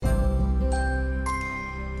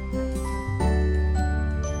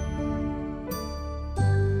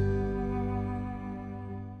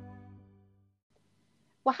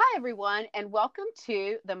Well, hi, everyone, and welcome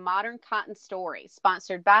to the Modern Cotton Story,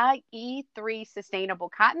 sponsored by E3 Sustainable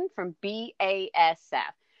Cotton from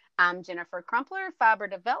BASF. I'm Jennifer Crumpler, Fiber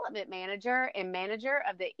Development Manager and Manager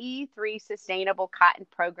of the E3 Sustainable Cotton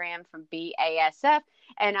Program from BASF,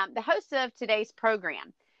 and I'm the host of today's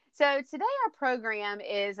program. So today our program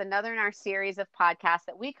is another in our series of podcasts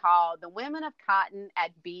that we call The Women of Cotton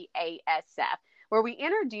at BASF, where we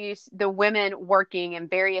introduce the women working in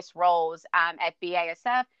various roles at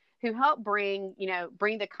BASF who help bring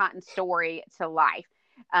the cotton story to life.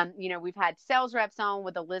 We've had sales reps on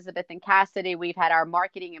with Elizabeth and Cassidy. We've had our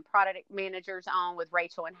marketing and product managers on with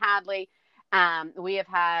Rachel and Hadley. We have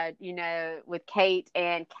had, with Kate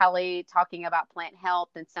and Kelly talking about plant health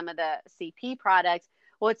and some of the CP products.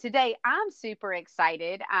 Well, today I'm super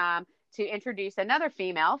excited to introduce another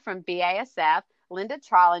female from BASF, Linda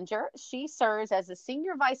Trolinder. She serves as the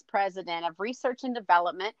Senior Vice President of Research and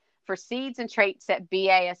Development for Seeds and Traits at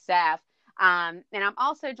BASF. And I'm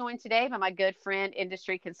also joined today by my good friend,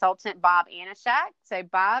 industry consultant, Bob Antoshak. So,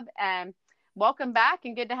 Bob, welcome back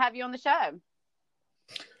and good to have you on the show.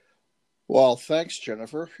 Well, thanks,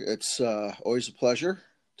 Jennifer. It's always a pleasure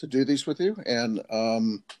to do these with you. And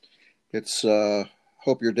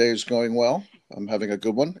hope your day is going well. I'm having a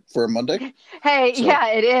good one for a Monday. Hey, so. Yeah,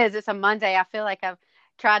 it is. It's a Monday. I feel like I've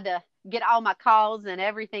tried to get all my calls and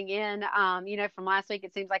everything in. From last week,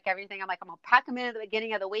 it seems like everything. I'm like, I'm going to pack them in at the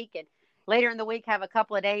beginning of the week and later in the week have a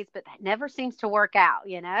couple of days, but that never seems to work out,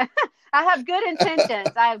 I have good intentions.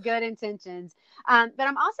 But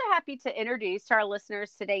I'm also happy to introduce to our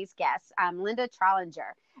listeners today's guest, Linda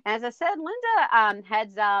Trolinder. And as I said, Linda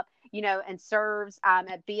heads up and serves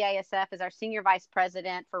at BASF as our Senior Vice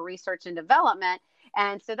President for Research and Development.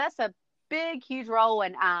 And so that's a big, huge role.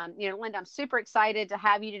 And, Linda, I'm super excited to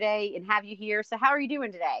have you today and have you here. So how are you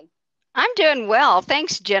doing today? I'm doing well.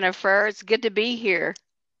 Thanks, Jennifer. It's good to be here.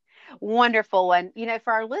 Wonderful. And,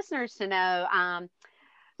 for our listeners to know,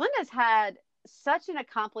 Linda's had such an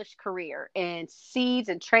accomplished career in seeds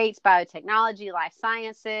and traits, biotechnology, life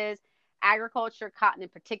sciences, agriculture, cotton in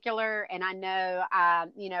particular. And I know,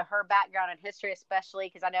 her background and history, especially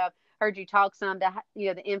because I know I've heard you talk some to,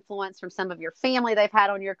 the influence from some of your family they've had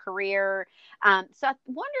on your career. So I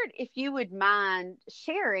wondered if you would mind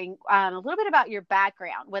sharing a little bit about your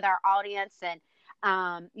background with our audience and,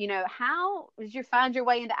 how did you find your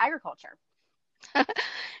way into agriculture?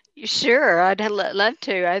 Sure, I'd love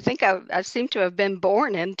to. I think I seem to have been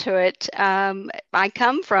born into it. I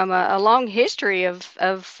come from a long history of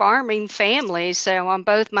farming family, so on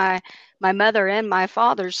both my mother and my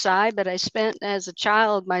father's side, but I spent as a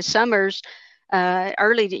child my summers,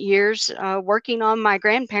 early years, working on my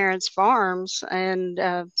grandparents' farms and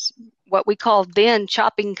what we called then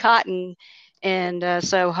chopping cotton. And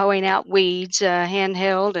so hoeing out weeds,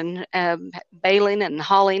 handheld, and baling and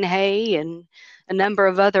hauling hay and a number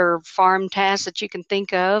of other farm tasks that you can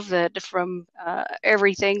think of, that from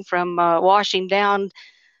everything from washing down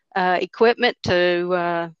equipment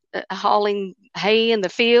to hauling hay in the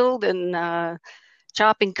field and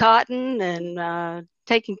chopping cotton and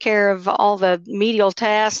taking care of all the medial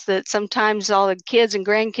tasks that sometimes all the kids and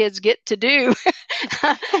grandkids get to do.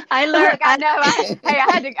 I learned.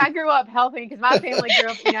 Look, I grew up helping because my family grew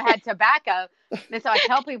up, had tobacco. And so I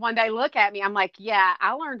tell people one day, look at me. I'm like, yeah,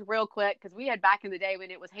 I learned real quick because we had back in the day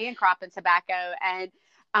when it was hand cropping tobacco. And,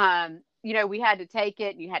 we had to take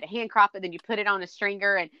it and you had to hand crop it. Then you put it on a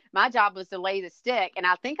stringer. And my job was to lay the stick. And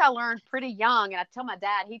I think I learned pretty young. And I tell my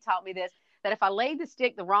dad, he taught me this, that if I laid the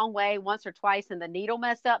stick the wrong way once or twice and the needle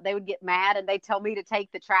messed up, they would get mad and they'd tell me to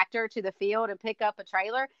take the tractor to the field and pick up a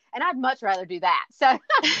trailer. And I'd much rather do that. So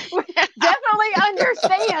we definitely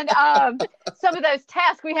understand some of those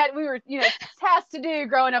tasks we were tasked to do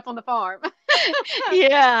growing up on the farm.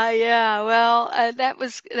 Yeah. Well, that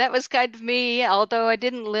was kind of me, although I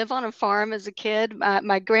didn't live on a farm as a kid.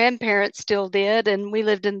 My grandparents still did, and we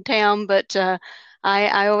lived in town, but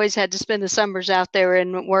I always had to spend the summers out there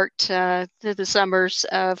and worked through the summers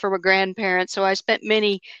for my grandparents. So I spent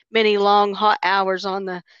many, many long, hot hours on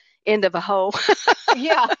the end of a hoe.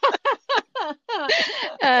 Yeah.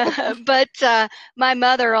 But my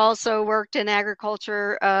mother also worked in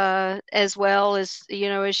agriculture as well. As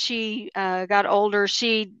she got older,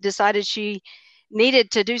 she decided she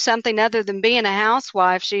needed to do something other than being a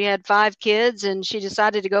housewife. She had 5 kids and she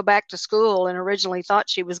decided to go back to school, and originally thought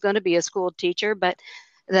she was going to be a school teacher, but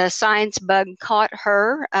the science bug caught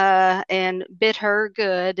her and bit her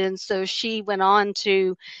good. And so she went on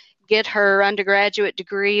to get her undergraduate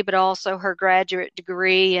degree, but also her graduate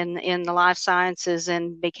degree in the life sciences,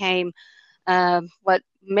 and became what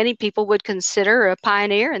many people would consider a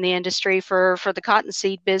pioneer in the industry for the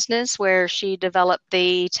cottonseed business, where she developed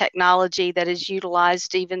the technology that is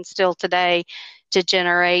utilized even still today to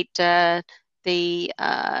generate the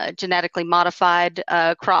genetically modified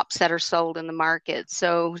crops that are sold in the market.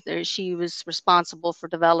 So she was responsible for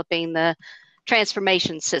developing the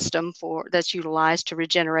transformation system that's utilized to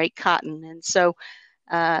regenerate cotton. And so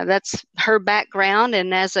that's her background.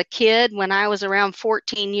 And as a kid, when I was around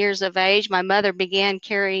 14 years of age, my mother began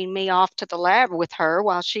carrying me off to the lab with her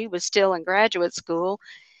while she was still in graduate school.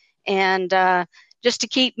 And just to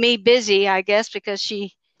keep me busy, I guess, because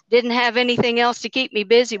she didn't have anything else to keep me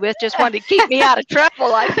busy with, just wanted to keep me out of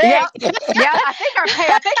trouble, I think. Yeah. I think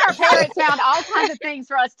our parents found all kinds of things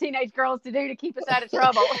for us teenage girls to do to keep us out of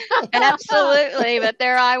trouble. Absolutely. But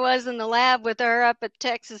there I was in the lab with her up at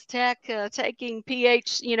Texas Tech, taking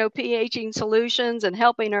pHing solutions and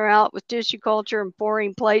helping her out with tissue culture and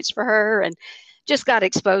pouring plates for her, and just got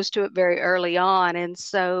exposed to it very early on. And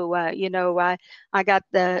so, I got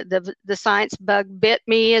the science bug bit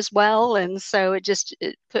me as well. And so it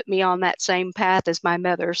put me on that same path as my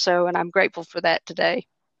mother. So, and I'm grateful for that today.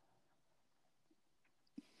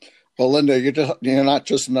 Well, Linda, you're not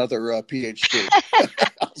just another PhD.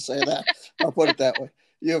 I'll say that. I'll put it that way.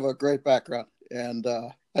 You have a great background, and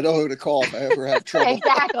I know who to call if I ever have trouble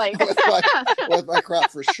exactly. with my crop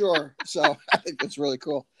for sure. So I think that's really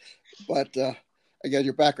cool. But again,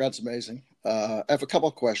 your background's amazing. I have a couple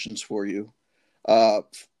of questions for you.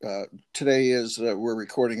 Today we're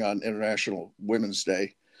recording on International Women's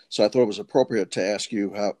Day, so I thought it was appropriate to ask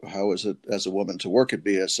you how is it as a woman to work at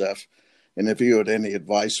BASF, and if you had any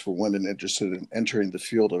advice for women interested in entering the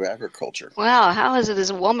field of agriculture. Wow, how is it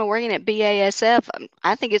as a woman working at BASF?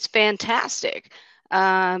 I think it's fantastic.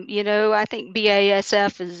 I think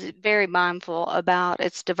BASF is very mindful about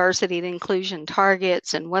its diversity and inclusion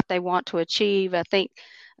targets and what they want to achieve. I think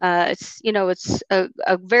it's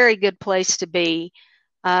a very good place to be.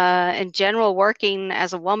 In general, working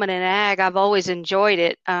as a woman in ag, I've always enjoyed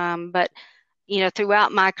it. But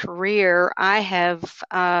throughout my career, I have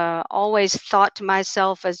always thought to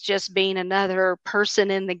myself as just being another person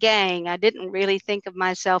in the gang. I didn't really think of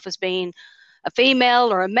myself as being a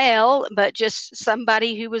female or a male, but just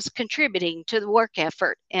somebody who was contributing to the work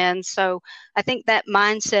effort. And so I think that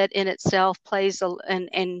mindset in itself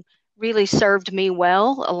and really served me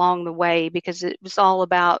well along the way, because it was all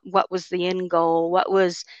about what was the end goal, what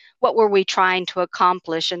were we trying to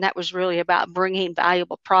accomplish, and that was really about bringing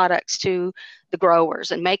valuable products to the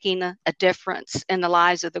growers and making a difference in the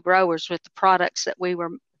lives of the growers with the products that we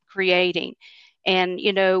were creating. And,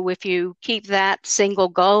 if you keep that single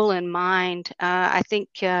goal in mind, I think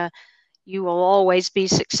you will always be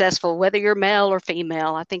successful, whether you're male or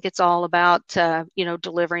female. I think it's all about,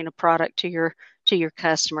 delivering a product to your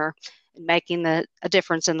customer and making a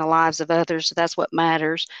difference in the lives of others. That's what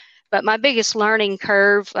matters. But my biggest learning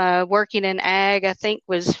curve working in ag, I think,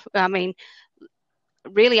 was,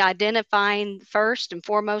 really identifying first and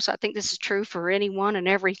foremost, I think this is true for anyone and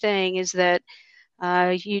everything, is that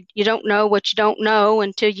you don't know what you don't know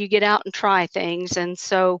until you get out and try things. And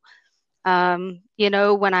so,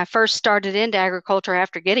 when I first started into agriculture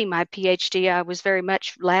after getting my PhD, I was very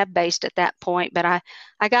much lab-based at that point. But I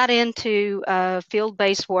got into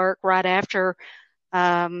field-based work right after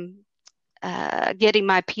getting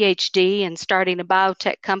my PhD and starting a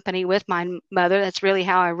biotech company with my mother. That's really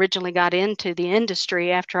how I originally got into the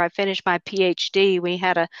industry. After I finished my PhD, we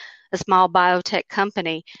had a small biotech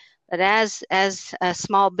company. But as a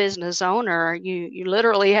small business owner, you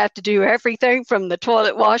literally have to do everything from the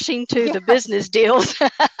toilet washing to the business deals.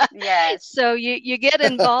 Yes. So you get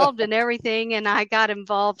involved in everything, and I got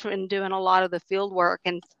involved in doing a lot of the field work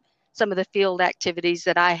and some of the field activities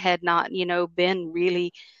that I had not, been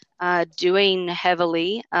really doing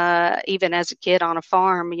heavily, even as a kid on a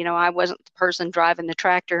farm. I wasn't the person driving the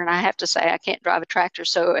tractor, and I have to say I can't drive a tractor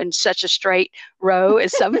so in such a straight row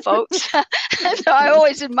as some folks. So I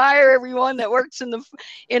always admire everyone that works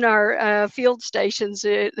in our field stations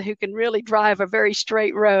who can really drive a very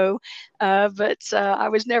straight row. But I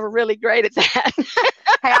was never really great at that.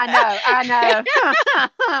 Hey, I know.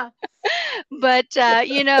 But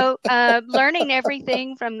learning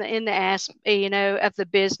everything from of the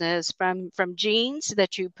business, from genes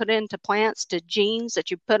that you put into plants to genes that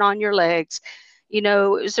you put on your legs. It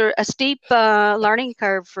was a steep learning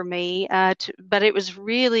curve for me, but it was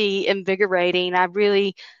really invigorating. I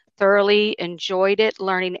really thoroughly enjoyed it,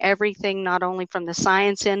 learning everything, not only from the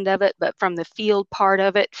science end of it, but from the field part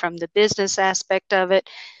of it, from the business aspect of it,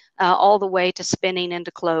 all the way to spinning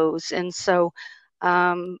into clothes. And so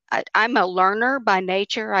I'm a learner by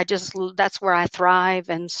nature. That's where I thrive.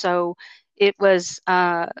 And so it was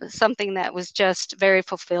something that was just very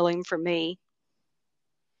fulfilling for me.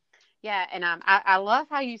 Yeah, and I love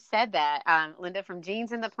how you said that, Linda, from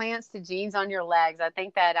genes in the plants to genes on your legs. I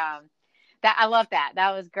think that that I love that.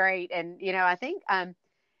 That was great, and I think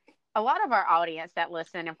a lot of our audience that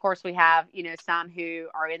listen, of course, we have some who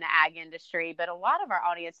are in the ag industry, but a lot of our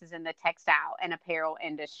audience is in the textile and apparel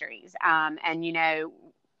industries,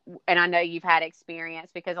 and I know you've had experience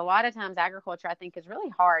because a lot of times agriculture, I think, is really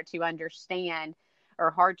hard to understand or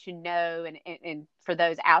hard to know. And for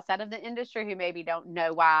those outside of the industry who maybe don't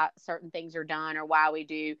know why certain things are done or why we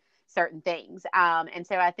do certain things. And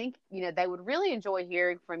so I think, they would really enjoy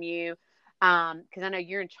hearing from you because I know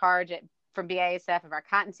you're in charge from BASF of our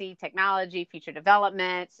cottonseed technology, future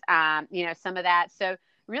development, some of that. So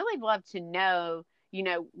really love to know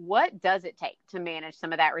what does it take to manage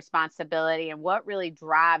some of that responsibility and what really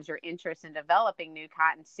drives your interest in developing new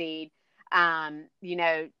cottonseed,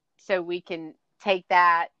 so we can take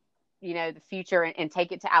that, the future and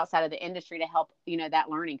take it to outside of the industry to help, that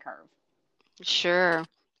learning curve. Sure.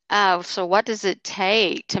 So what does it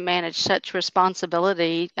take to manage such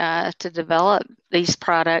responsibility to develop these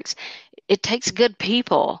products? It takes good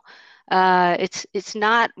people. It's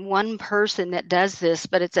not one person that does this,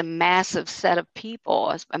 but it's a massive set of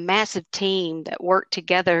people, a massive team that work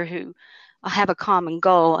together who have a common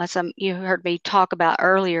goal. As you heard me talk about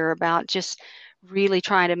earlier about just really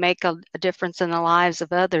trying to make a difference in the lives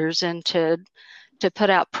of others and to put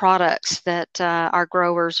out products that our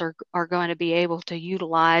growers are going to be able to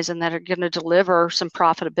utilize and that are going to deliver some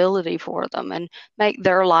profitability for them and make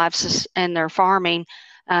their lives and their farming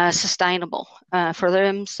sustainable for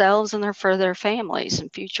themselves and for their families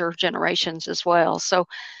and future generations as well. So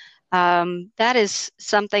that is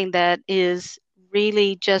something that is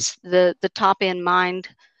really just the top in mind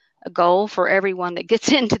goal for everyone that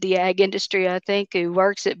gets into the ag industry, I think, who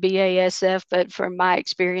works at BASF. But from my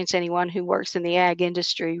experience, anyone who works in the ag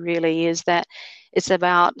industry really is that it's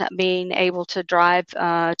about being able to drive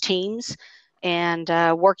teams and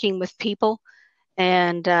working with people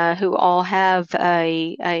and who all have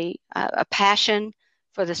a passion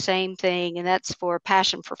for the same thing, and that's for a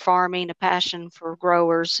passion for farming, a passion for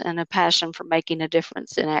growers, and a passion for making a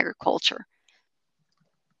difference in agriculture.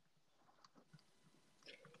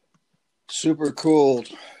 Super cool,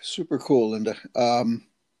 Linda.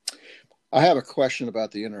 I have a question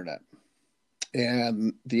about the internet.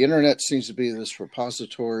 And the internet seems to be this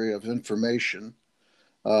repository of information,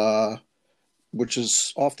 which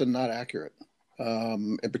is often not accurate,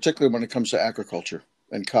 and particularly when it comes to agriculture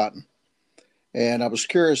and cotton. And I was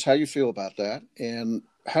curious how you feel about that, and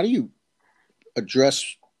how do you address,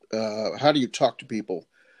 how do you talk to people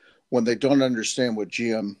when they don't understand what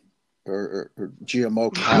GM or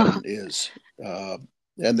GMO cotton is,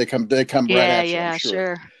 and they come right at you. Yeah, I'm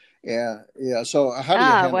sure. Sure. Yeah. So how do you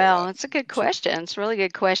handle Well, that? it's a good question. It's a really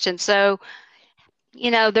good question. So,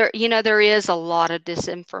 there is a lot of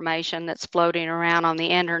disinformation that's floating around on the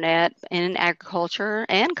internet in agriculture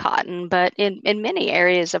and cotton, but in many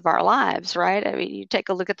areas of our lives, right? I mean, you take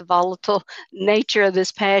a look at the volatile nature of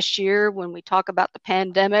this past year when we talk about the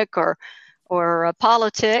pandemic or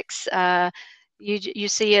politics. You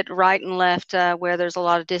see it right and left where there's a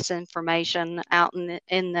lot of disinformation out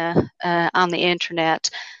in the on the internet.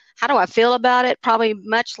 How do I feel about it? Probably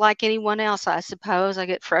much like anyone else, I suppose. I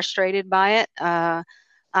get frustrated by it. I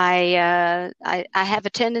have a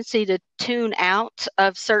tendency to tune out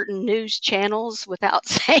of certain news channels without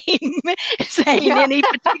saying any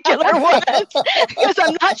particular ones because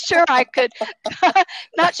I'm not sure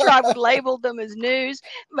not sure I would label them as news,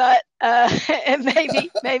 but and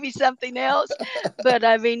maybe something else. But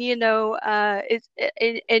I mean, it's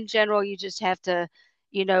in general, you just have to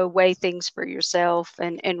weigh things for yourself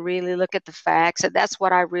and really look at the facts. And that's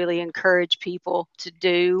what I really encourage people to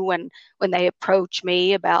do when they approach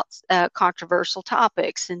me about controversial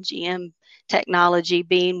topics, and GM technology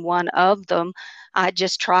being one of them. I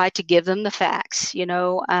just try to give them the facts.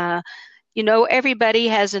 Everybody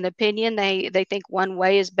has an opinion. They think one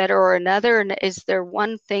way is better or another. And is there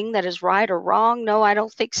one thing that is right or wrong? No, I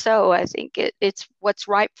don't think so. I think it's what's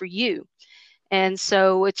right for you. And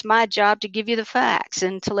so it's my job to give you the facts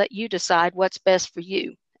and to let you decide what's best for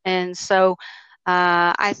you. And so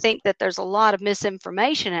I think that there's a lot of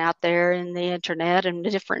misinformation out there in the internet and the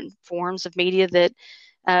different forms of media that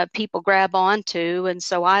people grab onto. And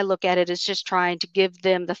so I look at it as just trying to give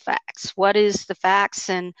them the facts. What is the facts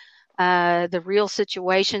and the real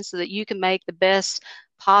situation so that you can make the best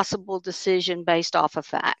possible decision based off of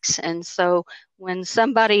facts. And so when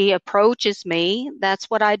somebody approaches me,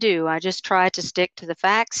 that's what I do. I just try to stick to the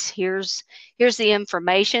facts. Here's the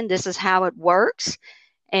information. This is how it works.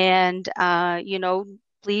 And,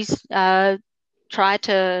 please try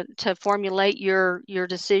to formulate your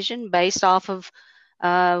decision based off of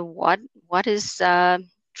what is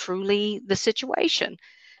truly the situation.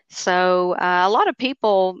 So a lot of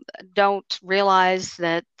people don't realize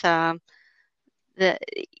that the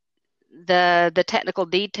the technical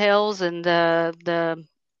details and the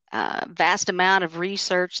vast amount of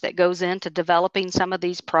research that goes into developing some of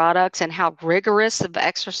these products, and how rigorous of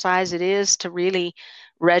exercise it is to really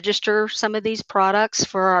register some of these products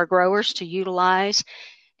for our growers to utilize.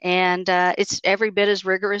 And it's every bit as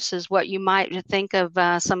rigorous as what you might think of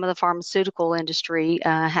some of the pharmaceutical industry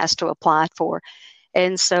has to apply for.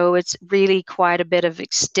 And so it's really quite a bit of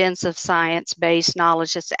extensive science-based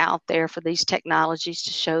knowledge that's out there for these technologies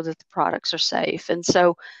to show that the products are safe. And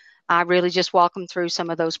so I really just walk them through some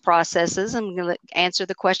of those processes and answer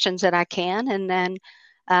the questions that I can, and then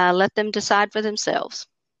let them decide for themselves.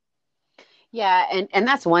 Yeah, and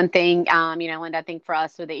that's one thing, Linda, I think for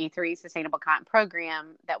us with the E3 Sustainable Cotton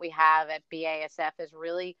Program that we have at BASF is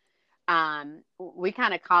really, we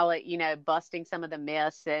kind of call it, busting some of the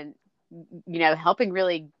myths and, helping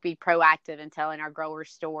really be proactive in telling our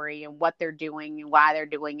growers' story and what they're doing and why they're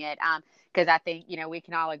doing it. Because I think, we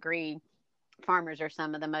can all agree farmers are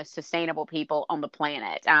some of the most sustainable people on the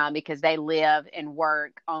planet, because they live and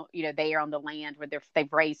work on, they are on the land where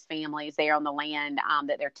they've raised families. They are on the land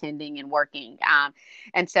that they're tending and working.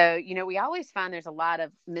 And so, we always find there's a lot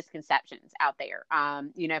of misconceptions out there.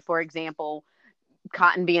 For example,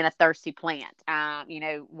 cotton being a thirsty plant,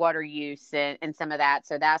 water use and some of that.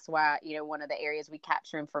 So that's why, one of the areas we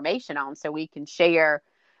capture information on, so we can share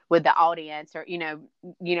with the audience or,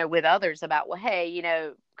 with others about, well, hey,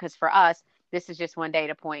 because for us, this is just one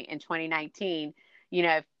data point. In 2019,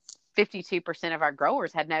 52% of our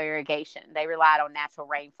growers had no irrigation. They relied on natural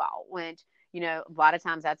rainfall, which, a lot of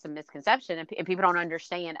times that's a misconception, and people don't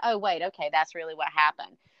understand, oh, wait, okay, that's really what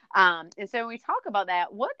happened. And so when we talk about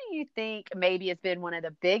that, what do you think maybe has been one of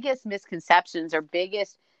the biggest misconceptions or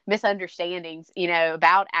biggest misunderstandings,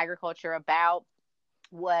 about agriculture, about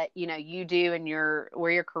what, you do and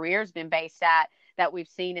where your career has been based at, that we've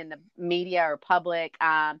seen in the media or public,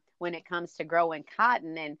 when it comes to growing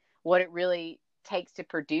cotton and what it really takes to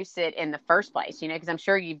produce it in the first place, because I'm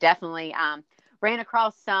sure you've definitely ran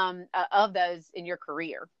across some of those in your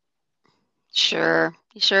career. Sure,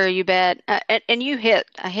 you bet. And you hit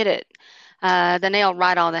it, the nail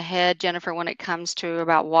right on the head, Jennifer, when it comes to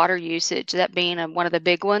about water usage, that being one of the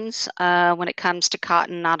big ones when it comes to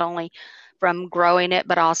cotton, not only from growing it,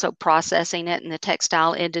 but also processing it in the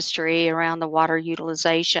textile industry. Around the water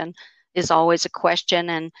utilization is always a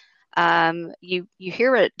question. And you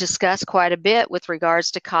hear it discussed quite a bit with regards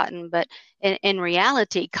to cotton, but in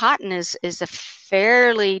reality, cotton is a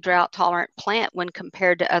fairly drought tolerant plant when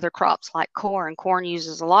compared to other crops like corn. Corn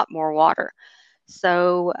uses a lot more water.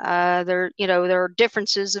 So there are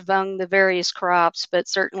differences among the various crops, but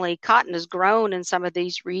certainly cotton is grown in some of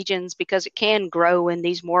these regions because it can grow in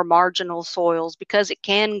these more marginal soils, because it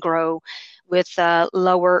can grow with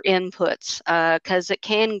lower inputs, because it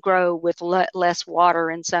can grow with less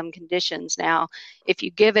water in some conditions. Now, if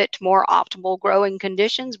you give it more optimal growing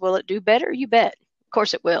conditions, will it do better? You bet. Of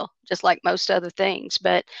course it will, just like most other things,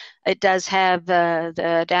 but it does have the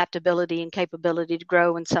adaptability and capability to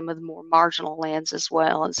grow in some of the more marginal lands as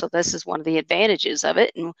well. And so this is one of the advantages of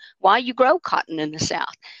it, and why you grow cotton in the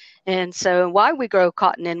South. And so why we grow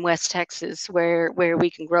cotton in West Texas, where we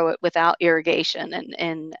can grow it without irrigation, and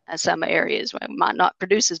in some areas we might not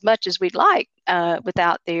produce as much as we'd like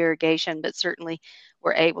without the irrigation, but certainly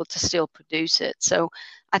we're able to still produce it. So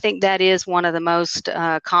I think that is one of the most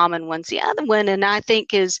common ones. The other one, and I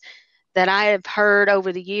think is that I have heard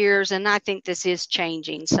over the years, and I think this is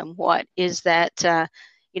changing somewhat, is that,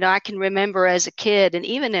 I can remember as a kid and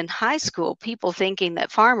even in high school, people thinking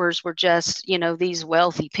that farmers were just, these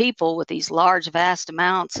wealthy people with these large, vast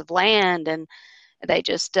amounts of land, and they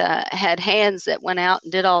just had hands that went out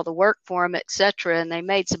and did all the work for them, et cetera, and they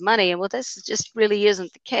made some money. And well, this just really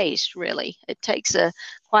isn't the case, really. It takes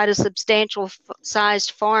quite a substantial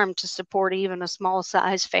sized farm to support even a small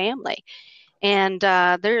sized family. And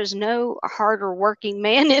there is no harder working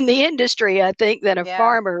man in the industry, I think, than a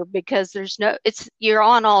farmer, because you're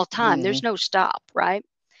on all time. Mm-hmm. There's no stop, right?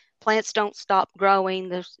 Plants don't stop growing.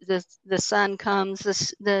 The sun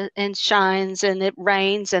comes and shines, and it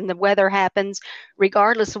rains, and the weather happens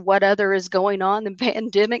regardless of what other is going on. The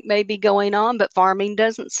pandemic may be going on, but farming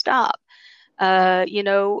doesn't stop. So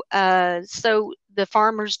the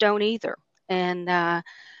farmers don't either. And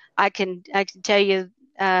I can tell you,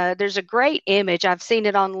 there's a great image. I've seen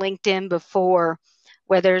it on LinkedIn before,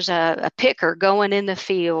 where there's a picker going in the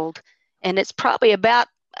field, and it's probably about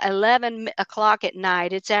 11 o'clock at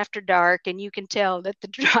night. It's after dark, and you can tell that the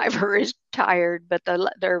driver is tired, but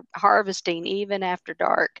they're harvesting even after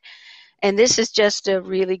dark. And this is just a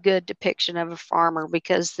really good depiction of a farmer,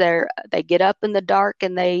 because they get up in the dark,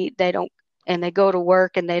 and they go to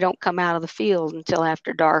work, and they don't come out of the field until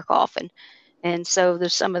after dark often. And so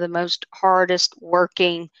there's some of the most hardest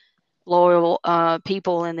working, loyal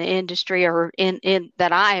people in the industry, or in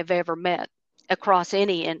that I have ever met across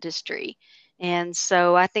any industry. And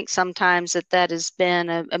so I think sometimes that has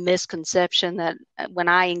been a misconception, that when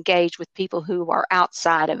I engage with people who are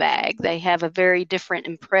outside of ag, they have a very different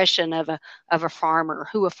impression of a farmer,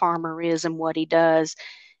 who a farmer is and what he does,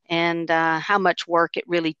 and how much work it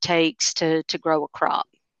really takes to grow a crop.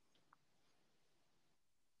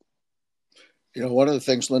 One of the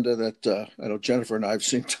things, Linda, that I know Jennifer and I have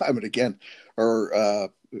seen time and again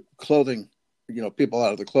are clothing, people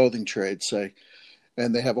out of the clothing trade say,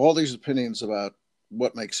 and they have all these opinions about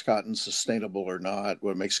what makes cotton sustainable or not,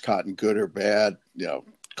 what makes cotton good or bad,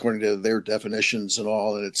 according to their definitions and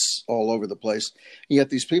all, and it's all over the place. And yet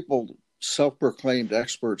these people, self-proclaimed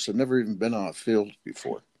experts, have never even been on a field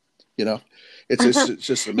before. It's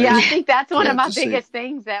just amazing. Yeah, I think that's one of my biggest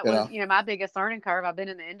things that was, my biggest learning curve. I've been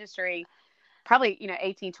in the industry probably,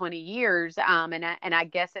 18, 20 years. And I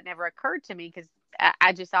guess it never occurred to me, because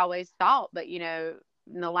I just always thought, but,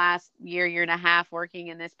 in the last year and a half working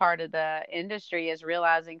in this part of the industry, is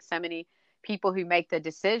realizing so many people who make the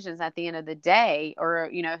decisions at the end of the day, or,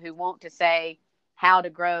 who want to say how to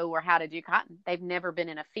grow or how to do cotton, they've never been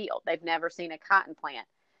in a field. They've never seen a cotton plant.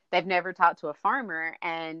 They've never talked to a farmer.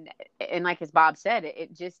 And like as Bob said,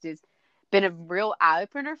 it just has been a real eye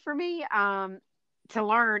opener for me to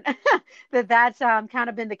learn that's kind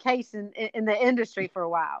of been the case in the industry for a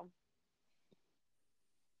while.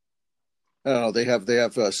 They have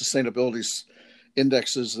sustainability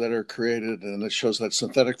indexes that are created, and it shows that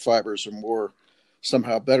synthetic fibers are more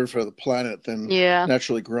somehow better for the planet than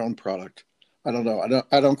naturally grown product. I don't know.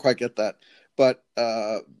 I don't quite get that. But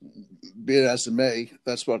be it as it may,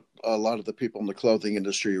 that's what a lot of the people in the clothing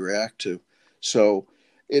industry react to. So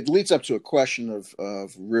it leads up to a question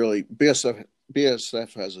of really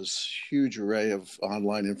BASF has this huge array of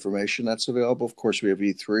online information that's available. Of course, we have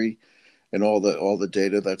E3 and all the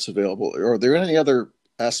data that's available. Are there any other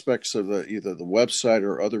aspects of either the website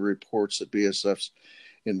or other reports that BASF's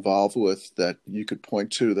involved with that you could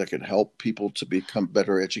point to that could help people to become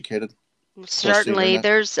better educated? Certainly,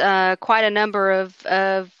 there's quite a number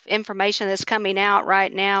of information that's coming out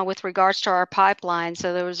right now with regards to our pipeline.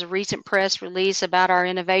 So there was a recent press release about our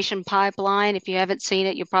innovation pipeline. If you haven't seen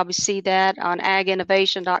it, you'll probably see that on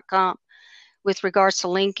aginnovation.com with regards to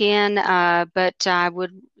LinkedIn. But I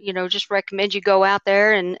would, just recommend you go out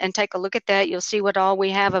there and take a look at that. You'll see what all we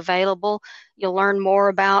have available. You'll learn more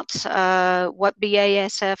about what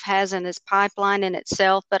BASF has in its pipeline in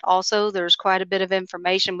itself, but also there's quite a bit of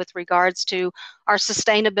information with regards to our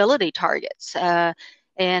sustainability targets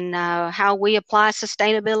and how we apply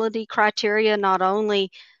sustainability criteria, not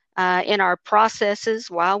only in our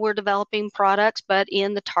processes while we're developing products, but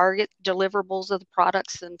in the target deliverables of the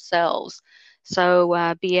products themselves. So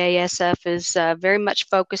BASF is very much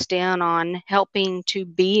focused in on helping to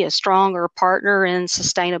be a stronger partner in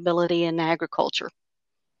sustainability in agriculture.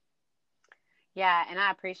 Yeah, and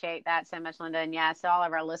I appreciate that so much, Linda. And so all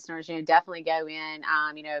of our listeners, definitely go in.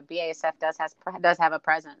 BASF does have a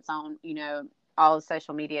presence on, all the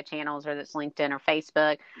social media channels, whether it's LinkedIn or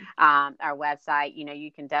Facebook, our website.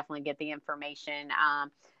 You can definitely get the information.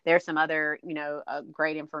 There's some other,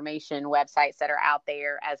 great information websites that are out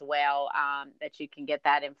there as well that you can get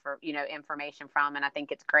that information from. And I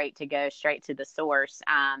think it's great to go straight to the source,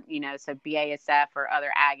 so BASF or other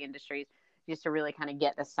ag industries, just to really kind of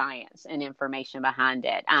get the science and information behind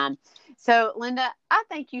it. So Linda, I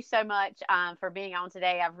thank you so much for being on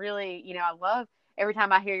today. I've really, I love every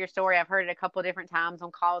time I hear your story. I've heard it a couple of different times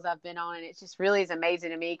on calls I've been on, and it just really is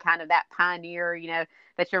amazing to me, kind of that pioneer,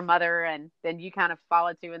 that your mother and then you kind of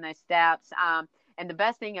followed through in those steps. And the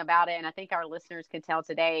best thing about it, and I think our listeners can tell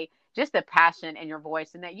today, just the passion in your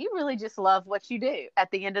voice, and that you really just love what you do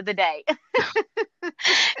at the end of the day.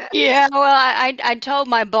 Yeah, well, I told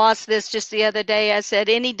my boss this just the other day. I said,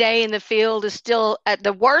 any day in the field is still,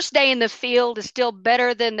 the worst day in the field is still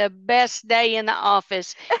better than the best day in the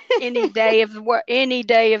office any day of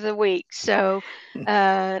the week. So,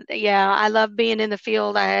 I love being in the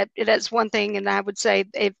field. That's one thing. And I would say,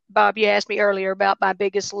 if Bob, you asked me earlier about my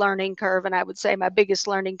biggest learning curve, and I would say my biggest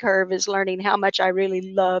learning curve is learning how much I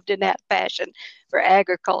really loved and had passion for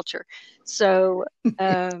agriculture. So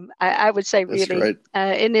I would say really,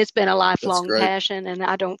 and it's been a lifelong passion, and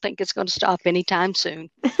I don't think it's going to stop anytime soon.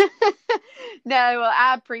 No, well,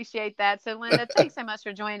 I appreciate that. So, Linda, thanks so much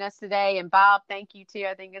for joining us today. And Bob, thank you too.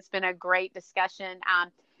 I think it's been a great discussion.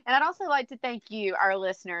 And I'd also like to thank you, our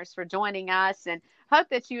listeners, for joining us, and hope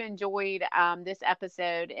that you enjoyed this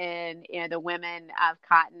episode in the Women of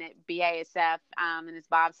Cotton at BASF. And as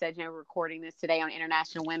Bob said, we're recording this today on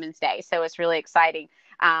International Women's Day. So it's really exciting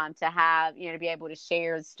to have, to be able to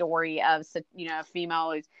share the story of, a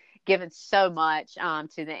female who's given so much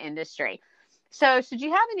to the industry. So should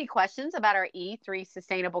you have any questions about our E3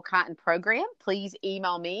 Sustainable Cotton program, please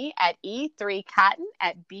email me at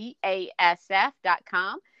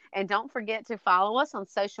e3cotton@basf.com. And don't forget to follow us on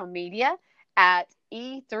social media at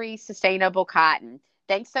E3 Sustainable Cotton.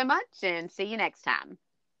 Thanks so much, and see you next time.